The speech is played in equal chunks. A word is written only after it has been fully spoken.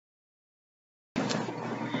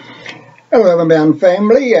Hello, Heavenbound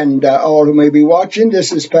family, and all who may be watching.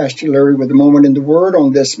 This is Pastor Larry with a Moment in the Word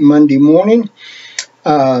on this Monday morning,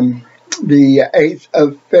 the 8th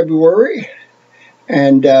of February,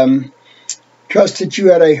 and trust that you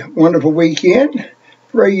had a wonderful weekend.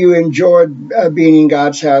 Pray you enjoyed being in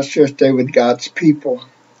God's house yesterday with God's people.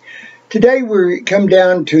 Today we come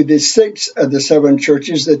down to the sixth of the seven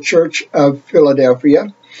churches, the Church of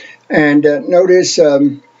Philadelphia, and notice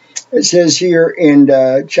it says here in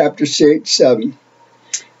chapter 6,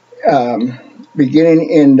 beginning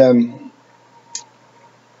in, let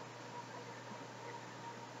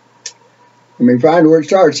me find where it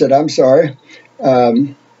starts at, I'm sorry,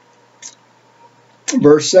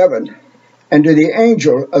 verse 7. And to the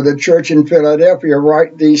angel of the church in Philadelphia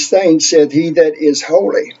write these things, saith he that is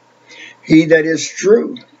holy, he that is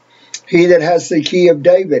true, he that has the key of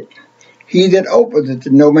David, he that openeth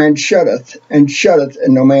and no man shutteth, and shutteth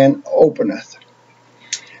and no man openeth.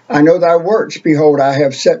 I know thy works, behold, I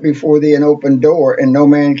have set before thee an open door, and no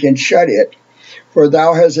man can shut it. For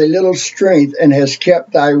thou hast a little strength, and hast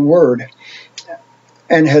kept thy word,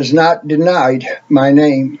 and hast not denied my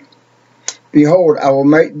name. Behold, I will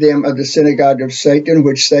make them of the synagogue of Satan,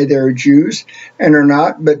 which say they are Jews, and are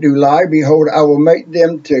not, but do lie. Behold, I will make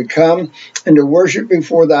them to come and to worship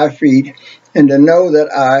before thy feet, and to know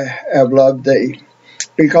that I have loved thee.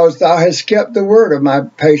 Because thou hast kept the word of my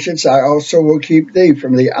patience, I also will keep thee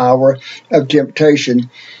from the hour of temptation,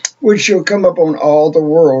 which shall come upon all the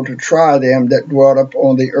world to try them that dwell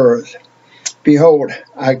upon the earth. Behold,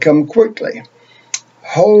 I come quickly.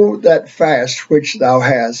 Hold that fast which thou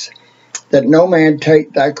hast, that no man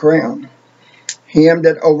take thy crown. Him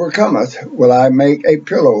that overcometh will I make a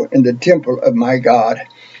pillow in the temple of my God,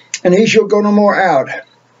 and he shall go no more out.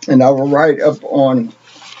 And I will write up on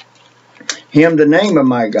him the name of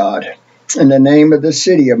my God, and the name of the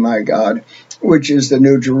city of my God, which is the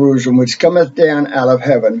New Jerusalem, which cometh down out of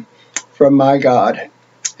heaven from my God.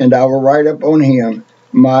 And I will write up on him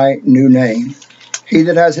my new name. He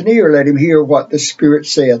that has an ear, let him hear what the Spirit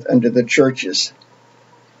saith unto the churches.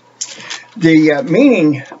 The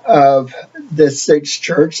meaning of this sixth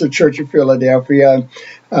church, the Church of Philadelphia,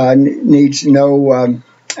 needs no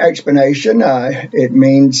explanation. It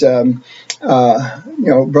means,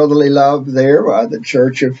 brotherly love there. The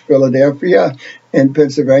Church of Philadelphia in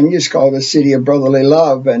Pennsylvania is called the City of Brotherly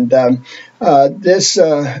Love. And this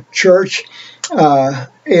church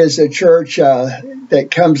is a church that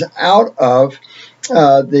comes out of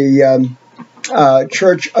the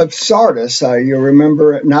Church of Sardis. You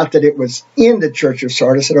remember, not that it was in the Church of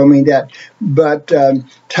Sardis, I don't mean that, but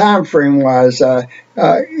time frame wise,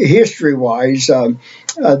 history wise,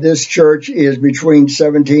 this church is between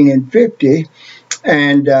 1750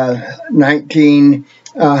 and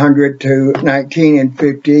 1900 to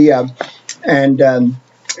 1950.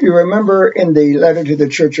 You remember in the letter to the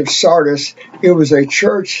Church of Sardis, it was a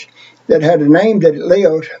church that had a name that it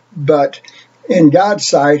lived, but in God's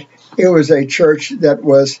sight, it was a church that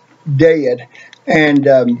was dead. And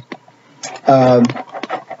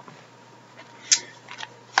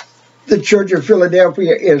the Church of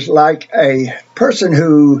Philadelphia is like a person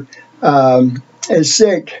who is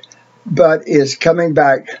sick but is coming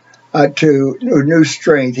back to new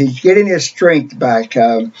strength. He's getting his strength back,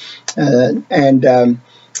 and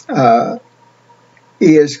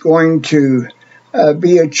he is going to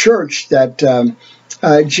be a church that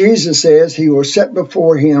Jesus says he will set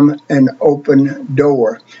before him an open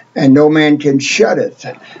door, and no man can shut it.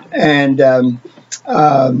 And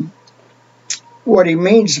what he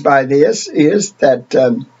means by this is that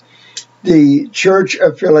the Church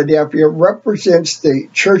of Philadelphia represents the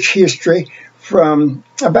church history from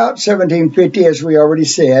about 1750, as we already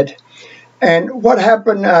said. And what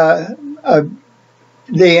happened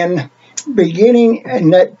then, beginning in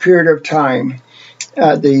that period of time,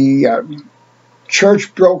 the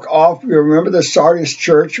church broke off. You remember the Sardis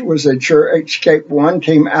church was a church, escaped one,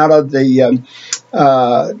 came out of the,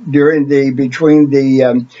 between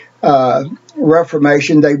the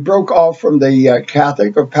Reformation. They broke off from the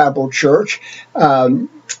Catholic or Papal Church in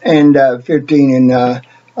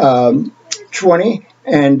 1520,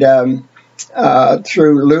 and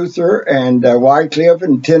through Luther and Wycliffe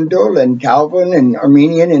and Tyndale and Calvin and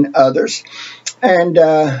Arminian and others. And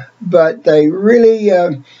but they really,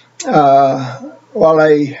 while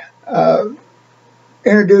they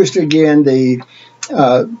introduced again the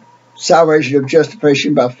salvation of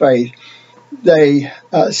justification by faith, they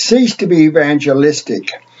ceased to be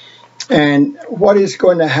evangelistic. And what is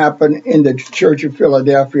going to happen in the Church of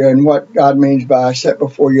Philadelphia, and what God means by set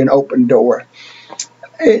before you an open door,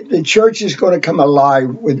 the church is going to come alive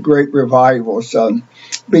with great revivals,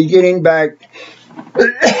 beginning back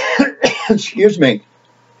excuse me,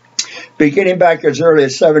 beginning back as early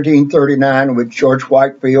as 1739 with George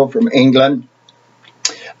Whitefield from England,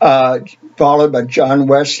 followed by John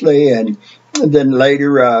Wesley, and then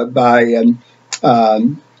later by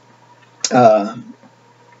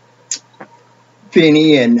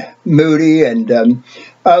Finney and Moody and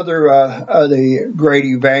other the great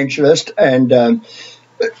evangelists, and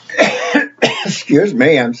excuse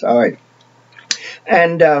me, I'm sorry,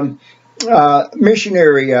 and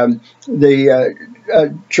missionary. The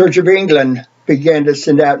Church of England began to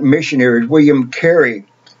send out missionaries. William Carey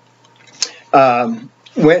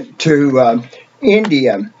went to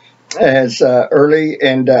India as early,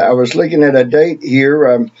 and I was looking at a date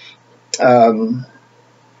here.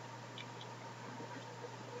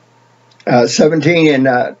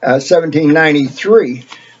 1793,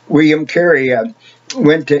 William Carey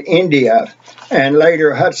went to India, and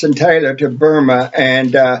later Hudson Taylor to Burma,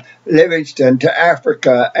 and Livingston to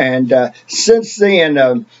Africa, and since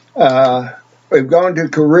then we've gone to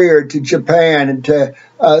Korea, to Japan, and to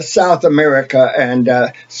South America,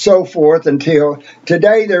 and so forth, until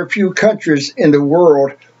today there are few countries in the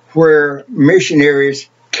world where missionaries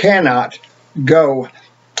cannot go,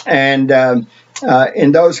 and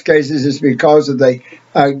in those cases it's because of the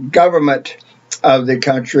government of the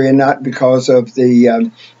country and not because of the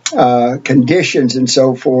conditions and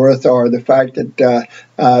so forth, or the fact that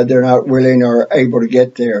they're not willing or able to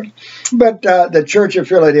get there. But the Church of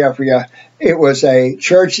Philadelphia, it was a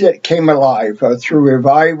church that came alive through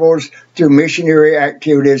revivals, through missionary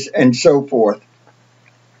activities, and so forth.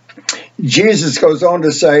 Jesus goes on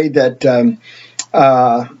to say that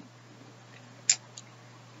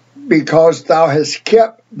because thou hast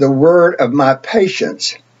kept the word of my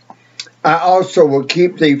patience, I also will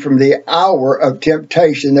keep thee from the hour of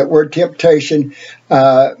temptation. That word temptation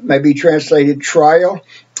may be translated trial,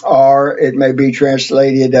 or it may be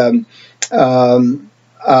translated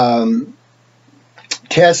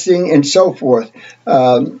testing, and so forth.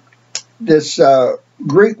 This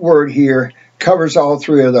Greek word here covers all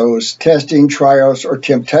three of those: testing, trials, or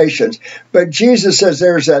temptations. But Jesus says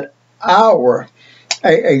there's an hour,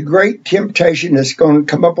 a great temptation that's going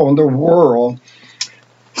to come up on the world,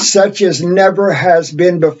 such as never has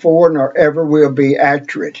been before nor ever will be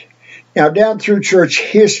after it. Now, down through church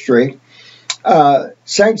history,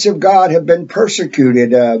 saints of God have been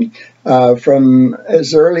persecuted from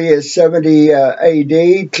as early as 70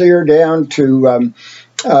 A.D., clear down to,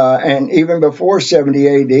 and even before 70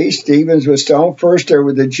 A.D., Stephen was stoned. First, there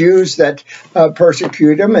were the Jews that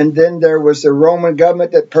persecuted him, and then there was the Roman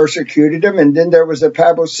government that persecuted him, and then there was the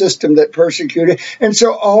papal system that persecuted. And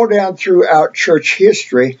so all down throughout church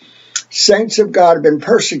history, saints of God have been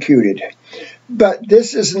persecuted. But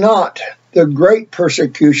this is not the great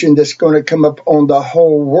persecution that's going to come up on the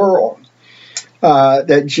whole world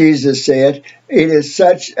that Jesus said. It is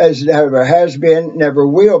such as never has been, never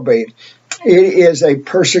will be. It is a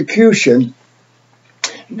persecution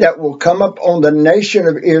that will come up on the nation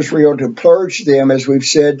of Israel to purge them, as we've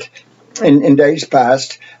said in days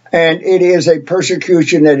past. And it is a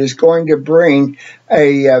persecution that is going to bring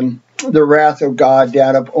the wrath of God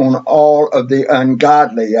down upon all of the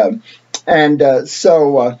ungodly.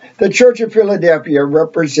 So the Church of Philadelphia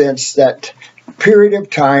represents that period of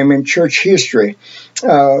time in church history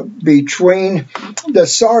between the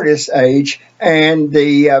Sardis age and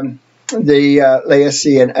the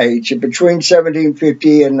Laodicean age, between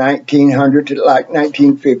 1750 and 1900 to like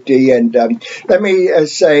 1950. And let me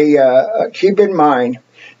say, keep in mind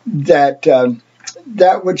that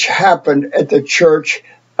that which happened at the church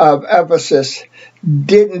of Ephesus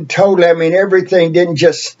didn't totally, everything didn't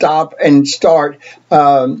just stop and start.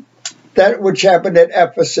 That which happened at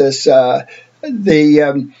Ephesus,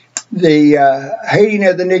 the hating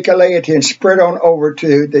of the Nicolaitans spread on over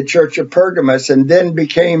to the church of Pergamos, and then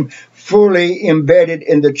became fully embedded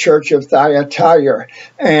in the church of Thyatira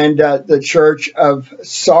and the church of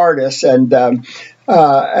Sardis, and then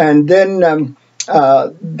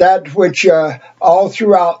that which all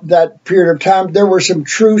throughout that period of time, there were some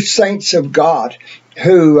true saints of God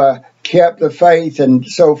who kept the faith and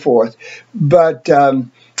so forth. But the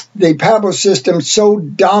papal system so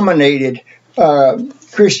dominated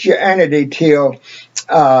Christianity till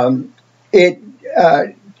it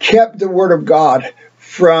kept the Word of God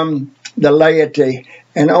from the laity,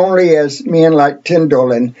 and only as men like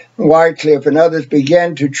Tyndale and Wycliffe and others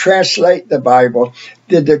began to translate the Bible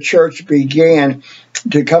did the church begin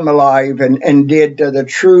to come alive, and did the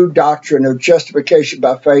true doctrine of justification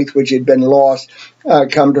by faith, which had been lost,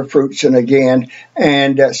 come to fruition again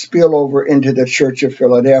and spill over into the Church of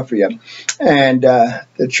Philadelphia. And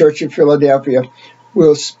the Church of Philadelphia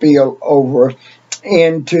will spill over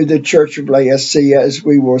into the church of Laodicea, as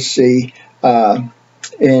we will see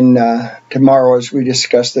in tomorrow as we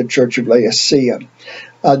discuss the church of Laodicea.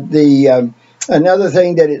 Another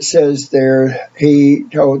thing that it says there, he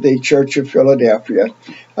told the church of Philadelphia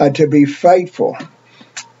to be faithful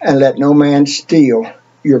and let no man steal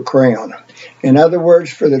your crown. In other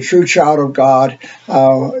words, for the true child of God,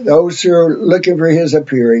 those who are looking for his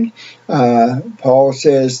appearing, Paul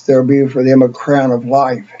says there'll be for them a crown of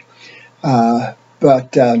life.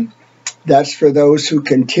 But that's for those who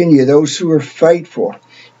continue, those who are faithful,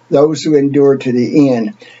 those who endure to the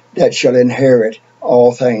end, that shall inherit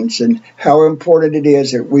all things. And how important it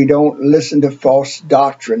is that we don't listen to false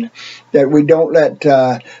doctrine, that we don't let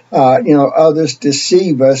others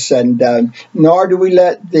deceive us, and nor do we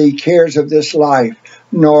let the cares of this life,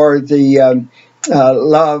 nor the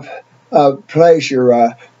love of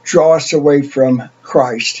pleasure draw us away from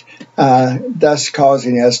Christ, thus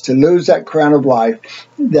causing us to lose that crown of life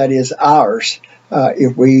that is ours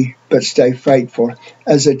if we but stay faithful,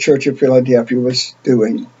 as the Church of Philadelphia was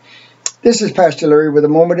doing. This is Pastor Larry with a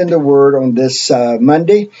moment in the Word on this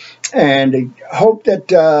Monday, and I hope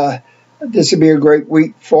that this will be a great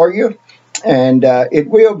week for you, and it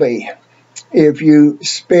will be if you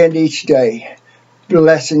spend each day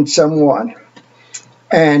blessing someone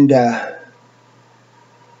and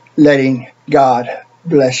letting God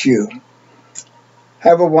bless you.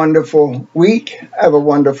 Have a wonderful week. Have a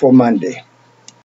wonderful Monday.